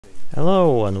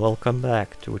Hello and welcome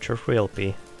back to Witcher 3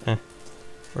 LP.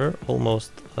 We're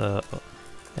almost,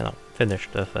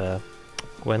 finished with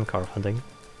gwent card hunting.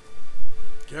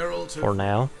 Geralt For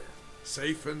now.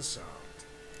 Safe and sound.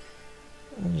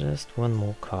 Just one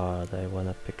more card I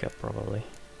wanna pick up probably.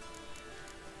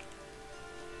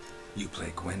 You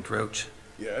play Gwent, Roach?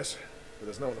 Yes, but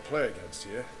there's no one to play against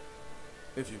here.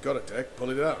 If you've got a deck, pull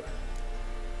it out.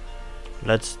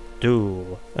 Let's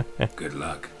do. Good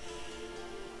luck.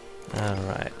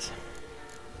 Alright.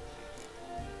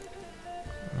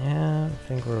 Yeah, I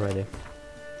think we're ready.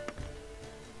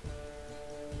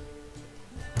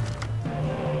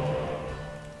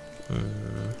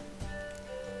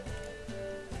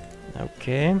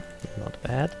 Okay, not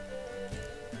bad.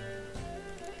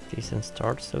 Decent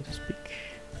start, so to speak.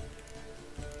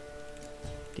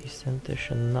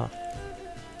 Decentish enough.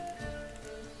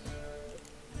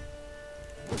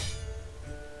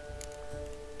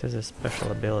 This is a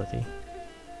special ability.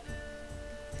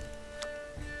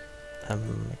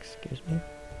 Excuse me.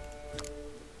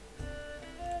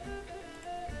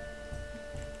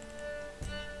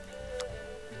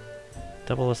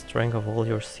 Double the strength of all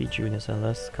your siege units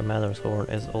unless Commander's Horn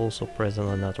is also present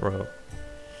on that row.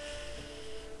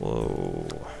 Whoa,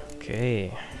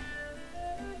 okay.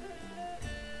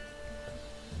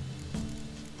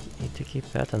 Need to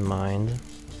keep that in mind.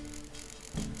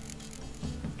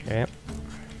 Okay.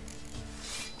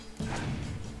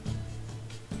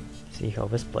 See how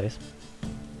this plays.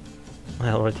 I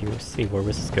already see where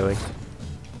this is going.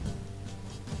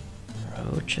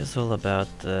 Roach is all about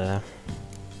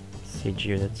siege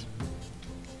units.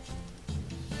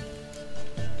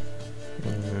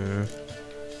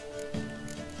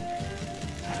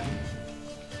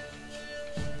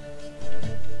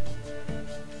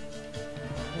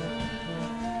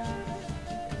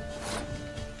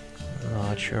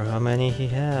 Not sure how many he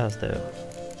has though.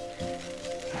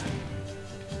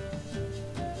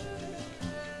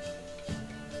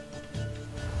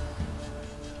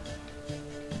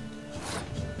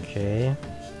 Okay.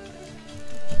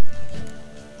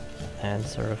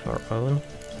 Answer of our own.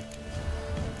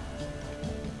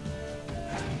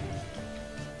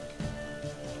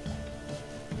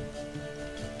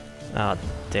 Ah,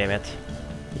 damn it.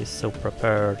 He's so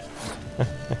prepared.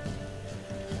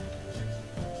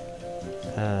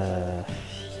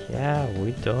 Yeah,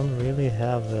 we don't really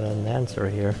have an answer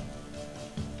here.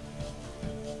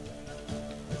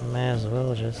 May as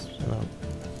well just,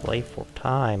 play for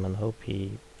time and hope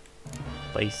he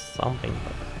plays something,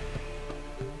 but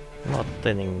I'm not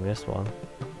thinning this one.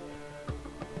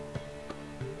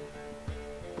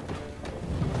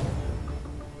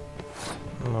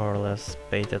 More or less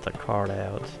baited a card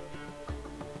out.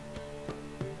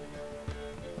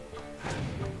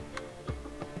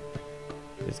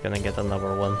 He's gonna get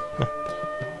another one.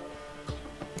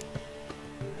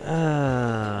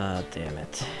 Ah, damn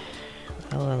it.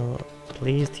 Well, at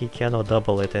least he cannot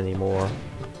double it anymore.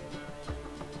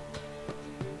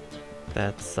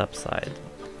 That's upside.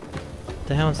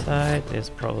 Downside is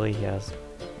probably he has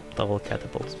double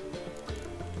catapults.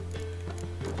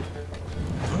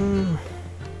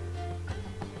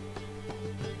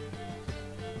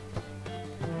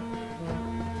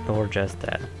 Or just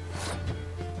that.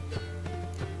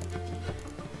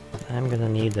 I'm gonna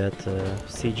need that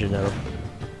siege nerf.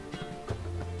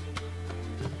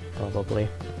 Probably.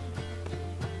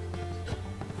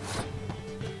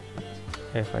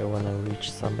 If I wanna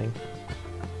reach something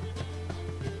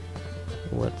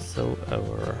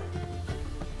whatsoever.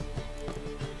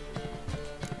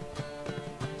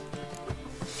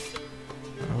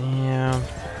 Yeah.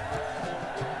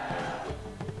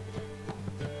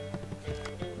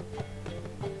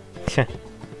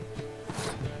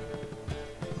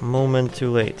 Moment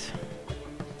too late.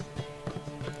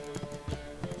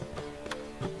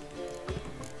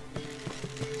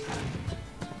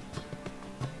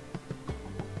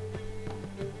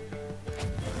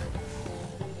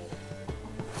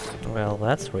 Well,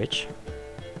 that's rich.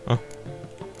 Huh.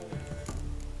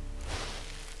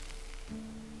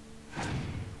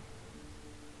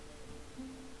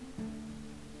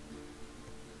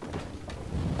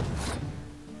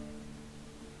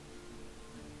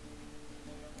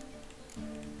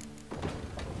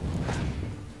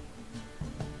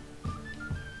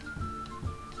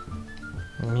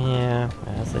 Yeah,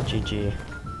 that's a GG.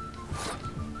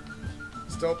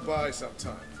 Stop by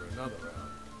sometime for another round.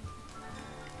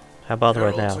 How about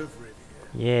right Geralt now? of Rivia.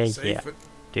 Yeah, Safe yeah. and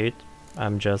Dude,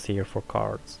 I'm just here for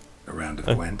cards. A round of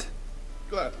Gwent?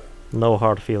 gladly. No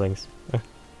hard feelings.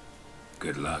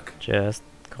 Good luck. Just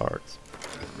cards.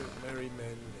 Good merry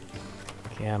men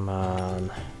lead. Come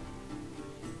on.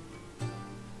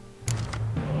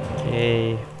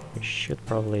 Okay, we should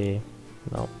probably...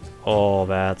 No. Oh,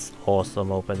 that's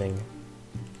awesome opening.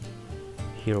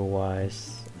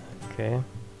 Hero-wise. Okay.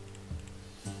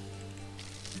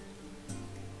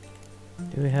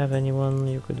 Do we have anyone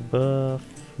you could buff?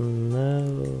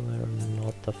 No, they're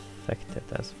not affected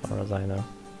as far as I know.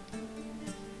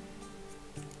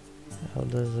 How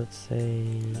does it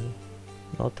say?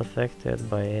 Not affected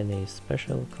by any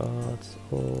special cards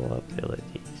or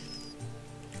abilities.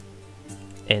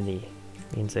 Any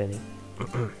means any.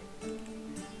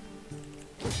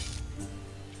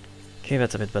 Okay,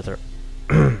 that's a bit better.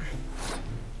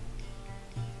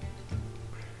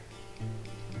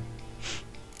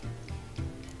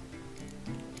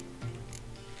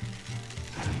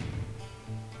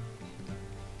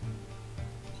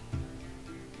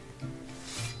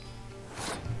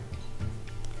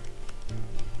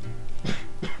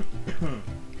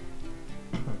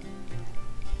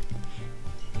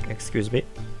 Excuse me.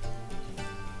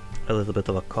 A little bit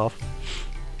of a cough.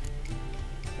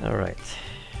 Alright.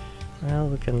 Well,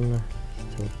 we can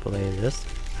still play this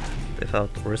without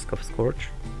risk of scorch.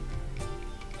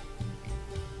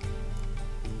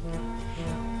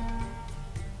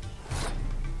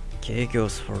 Okay,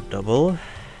 goes for double.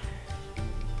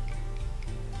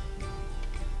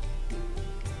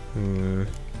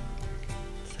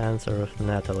 Sensor of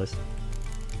Natalis.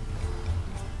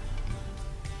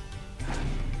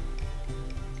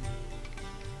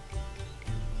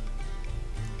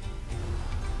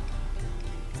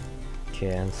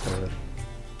 Cancer.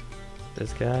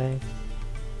 This guy.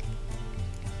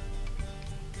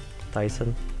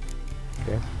 Tyson.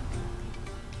 Okay.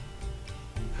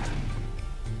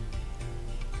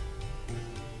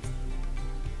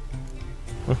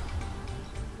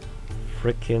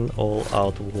 Freaking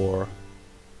all-out war.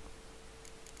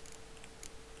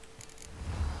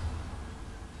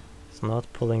 It's not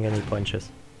pulling any punches.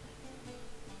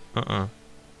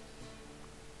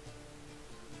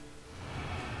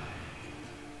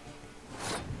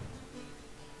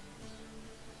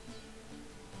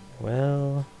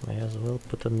 Well, may as well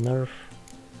put a nerf.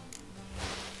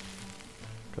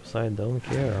 Cause I don't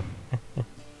care.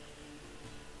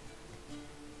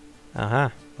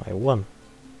 Aha, I won.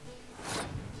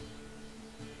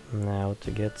 Now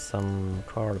to get some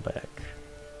card back.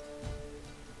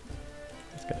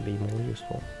 It's gonna be more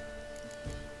useful.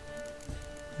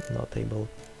 Not able,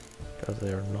 because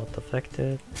they're not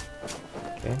affected.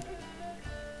 Okay.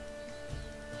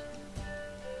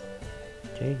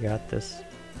 Okay, got this.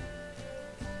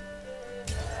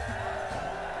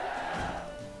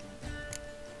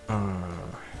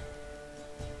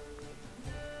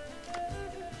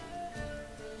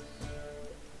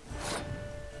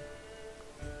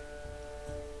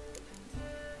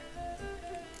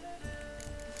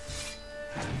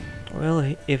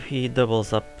 Well, if he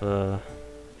doubles up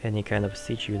any kind of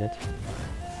siege unit,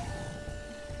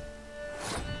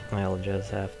 I'll just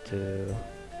have to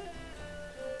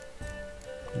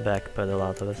backpedal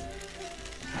out of this.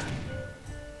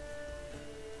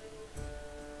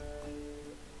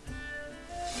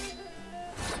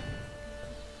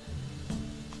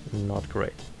 Not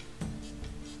great.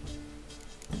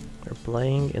 We're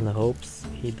playing in the hopes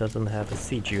he doesn't have a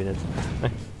siege unit.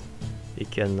 He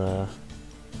can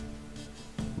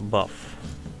buff.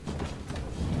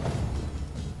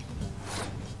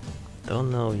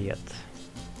 Don't know yet.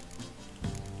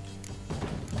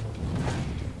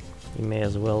 He may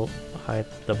as well hide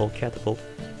double catapult.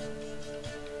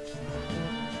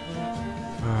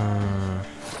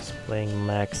 He's playing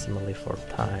maximally for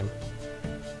time.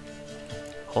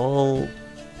 All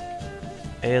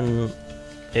in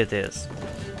it is.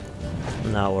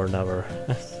 Now or never,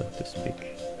 so to speak.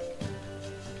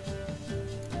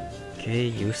 Okay,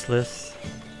 useless.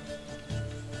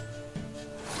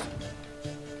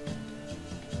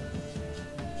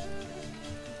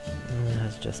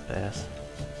 Let's just pass.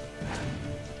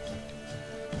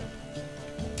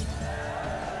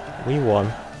 We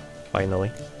won,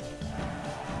 finally.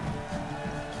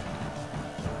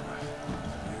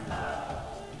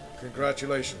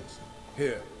 Congratulations.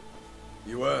 Here.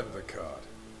 You earned the card.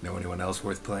 Know anyone else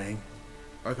worth playing?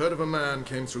 I've heard of a man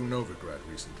came through Novigrad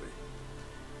recently.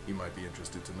 You might be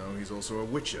interested to know he's also a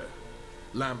witcher.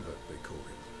 Lambert, they call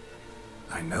him.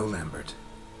 I know Lambert.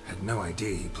 Had no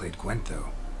idea he played Gwent, though.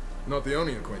 Not the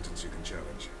only acquaintance you can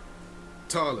challenge.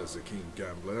 Thaler's a keen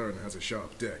gambler and has a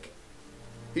sharp deck.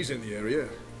 He's in the area.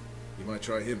 You might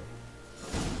try him.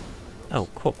 Oh,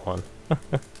 come on.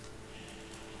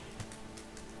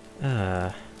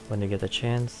 When you get a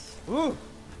chance,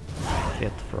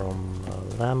 get from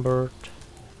Lambert.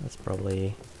 That's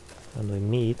probably when we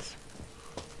meet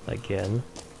again.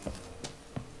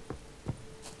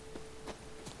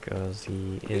 because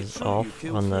he is off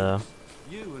on a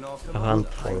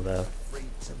hunt for the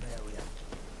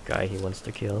guy he wants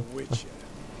to kill. Witcher.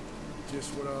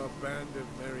 Just what our band of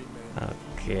merry men.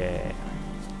 Okay.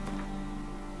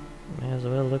 May as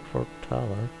well look for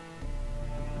Tyler.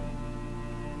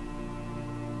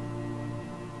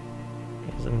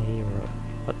 Isn't he right?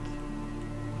 What?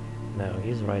 No,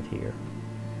 he's right here.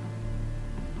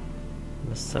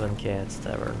 The Seven Cats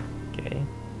Tavern. Okay.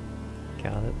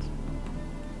 Got it.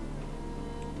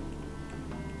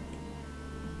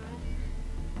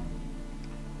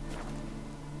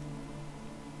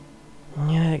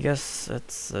 Yeah, I guess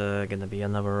it's gonna be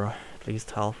another at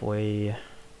least halfway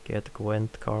get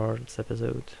Gwent cards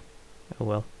episode. Oh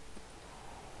well.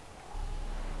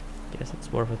 Guess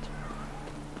it's worth it.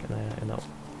 Gonna, you know,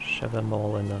 shove them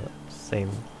all in the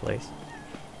same place.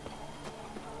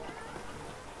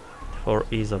 For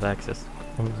ease of access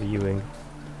and viewing.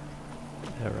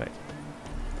 Alright.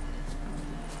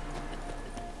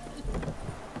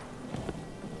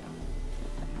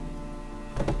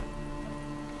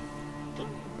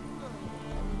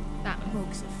 That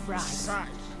mug's a fright. Such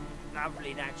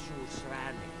lovely natural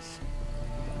surroundings.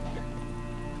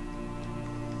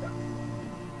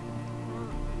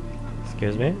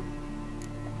 Excuse me?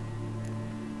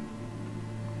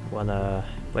 Wanna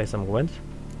play some Gwent?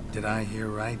 Did I hear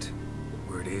right?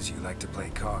 Word is you like to play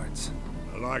cards.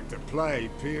 I like to play,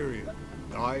 period.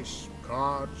 Dice,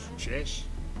 cards, chess.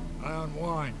 I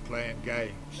unwind playing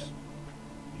games.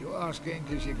 You asking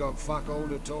because you got fuck all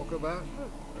to talk about?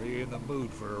 Or are you in the mood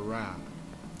for a round?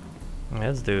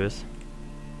 Let's do this.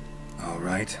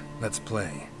 Alright, let's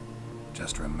play.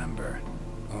 Just remember,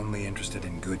 only interested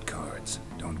in good cards.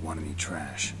 Don't want any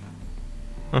trash.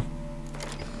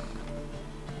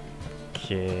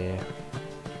 Okay.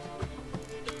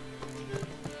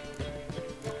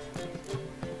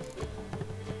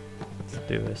 Let's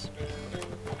do this.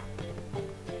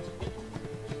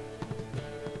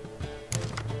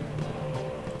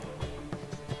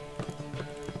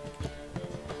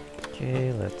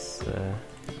 Okay, let's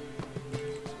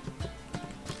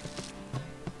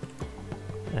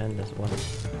and this one.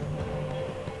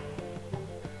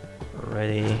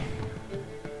 Ready.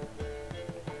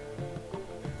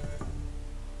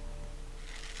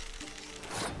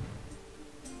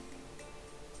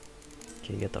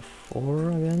 Okay, get the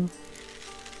 4 again.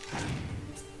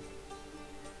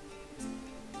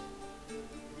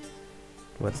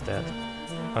 What's that?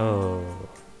 Oh.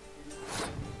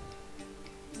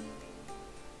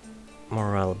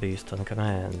 Morale boost on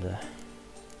command.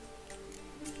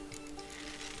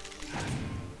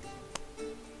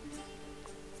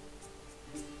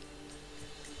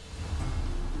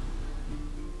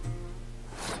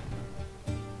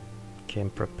 Came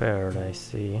prepared, I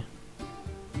see.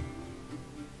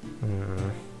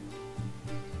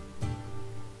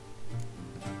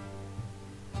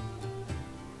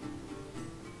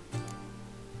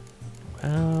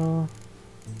 Well,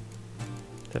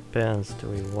 depends, do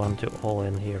we want to all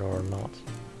in here or not?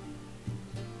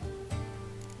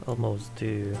 Almost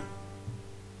do.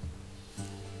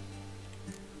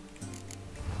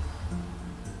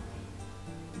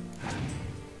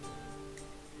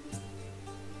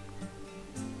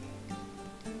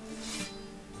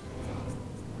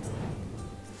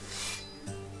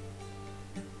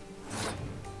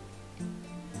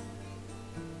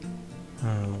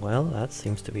 Well, that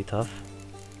seems to be tough.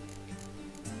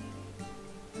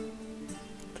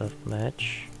 Tough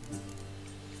match.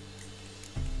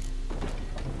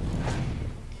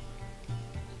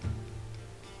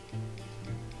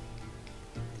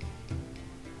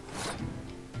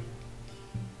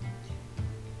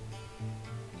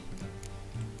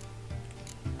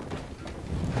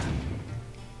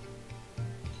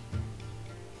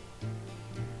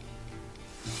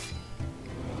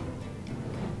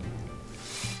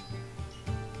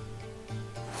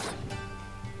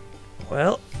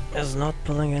 Well, is not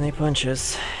pulling any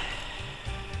punches.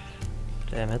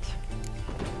 Damn it.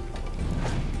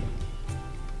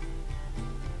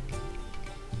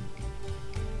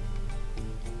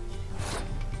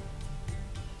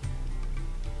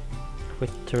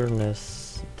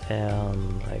 Quitterness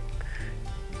down like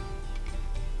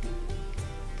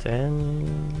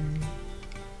 10,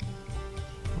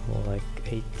 more like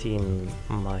 18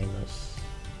 minus.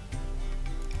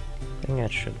 I think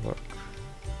that should work.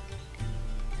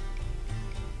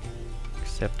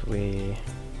 Except we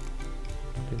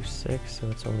do 6, so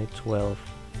it's only 12.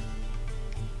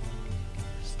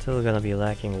 Still gonna be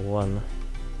lacking 1.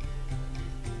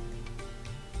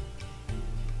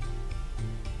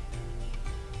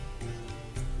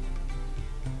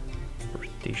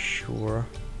 Pretty sure.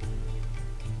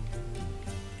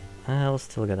 I'm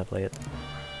still gonna play it.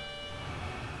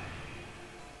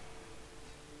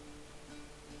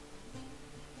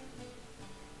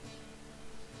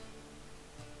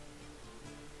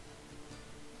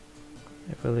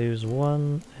 If we lose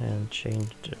 1 and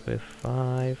change it with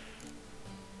 5,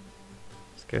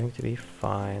 it's going to be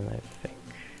fine, I think.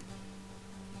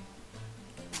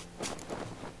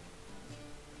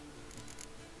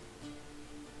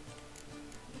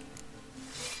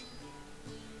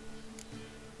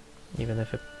 Even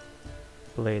if I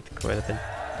played quite a bit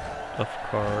of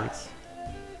cards.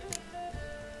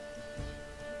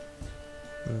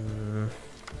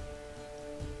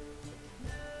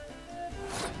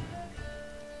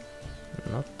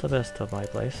 Not the best of my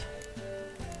plays.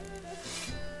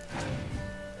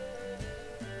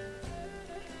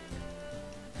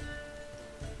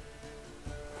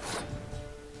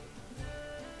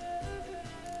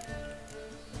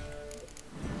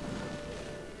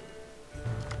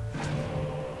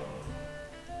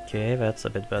 Okay, that's a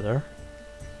bit better.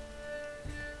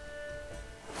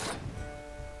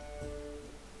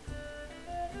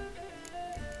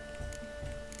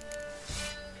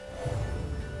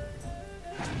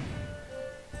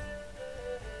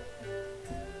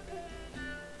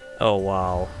 Oh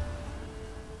wow.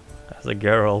 That's a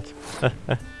Geralt.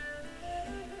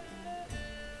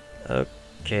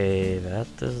 Okay, that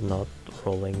is not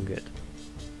rolling good.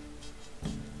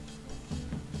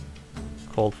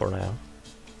 Hold for now.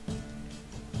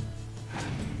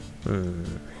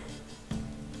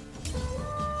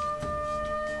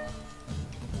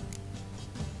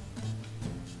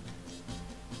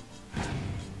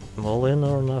 All in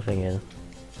or nothing in?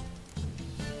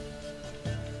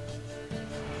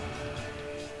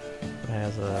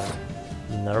 Has a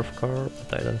nerf card,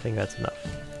 but I don't think that's enough.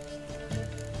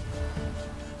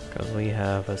 Because we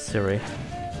have a Siri.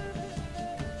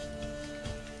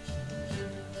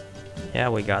 Yeah,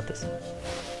 we got this.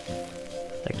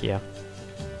 Heck yeah.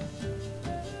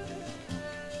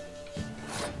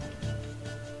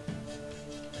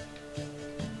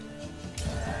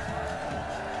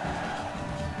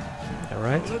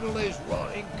 Alright. Little is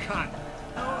rotting cunt.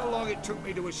 How long it took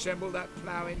me to assemble that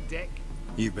ploughing deck?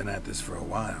 You've been at this for a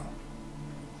while.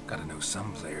 Gotta know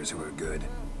some players who are good,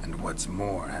 and what's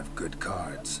more, have good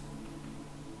cards.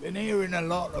 Been hearing a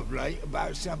lot of late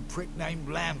about some prick named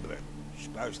Lambert.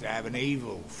 Supposed to have an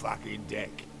evil fucking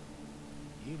deck.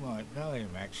 You might know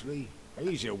him, actually.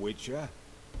 He's a witcher.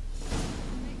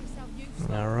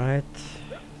 Alright.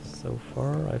 So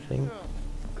far, I think...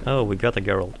 Oh, we got a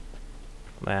Geralt.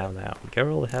 Wow, now.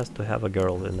 Geralt has to have a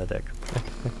Geralt in the deck.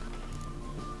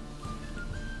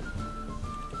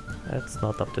 That's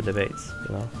not up to debates,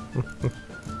 you know.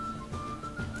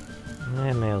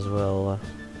 I may as well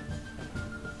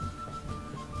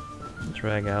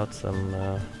drag out some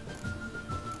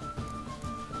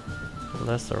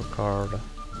lesser card.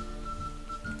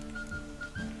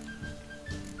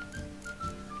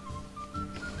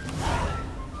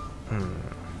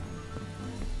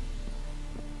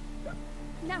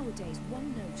 Nowadays,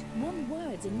 one note, one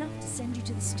word's enough to send you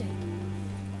to the stake.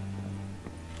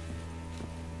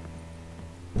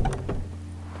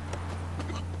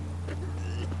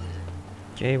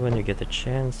 Okay, when you get a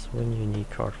chance, when you need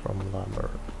card from Lambert.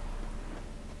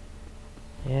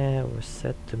 Yeah, we're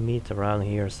set to meet around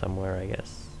here somewhere, I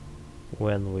guess.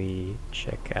 When we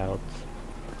check out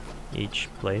each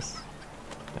place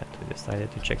that we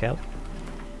decided to check out.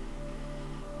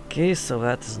 Okay, so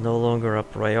that is no longer a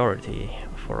priority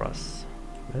for us.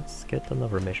 Let's get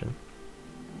another mission.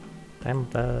 Time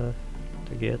to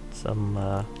get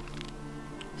some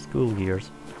school gears,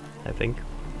 I think.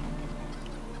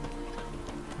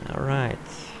 Alright,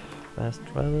 fast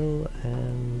travel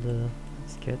and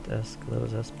let's get as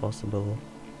close as possible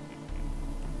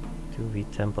to the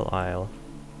Temple Isle.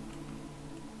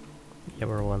 The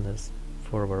other one is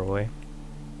further away.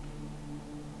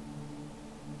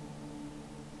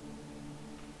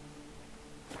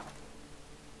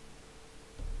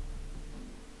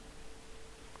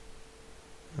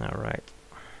 Alright.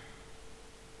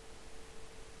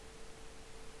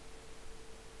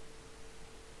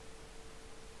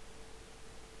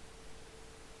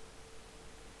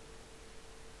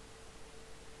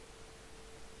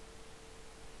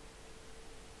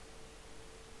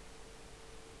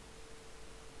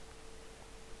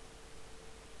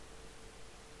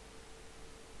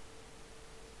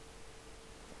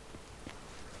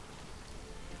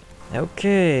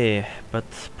 Okay, but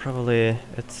probably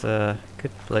it's a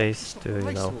good place to,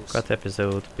 you know, cut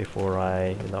episode before I,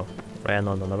 you know, ran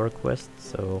on another quest,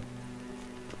 so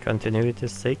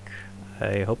continuity's sake,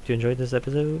 I hope you enjoyed this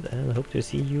episode and hope to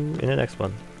see you in the next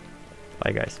one.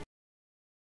 Bye guys.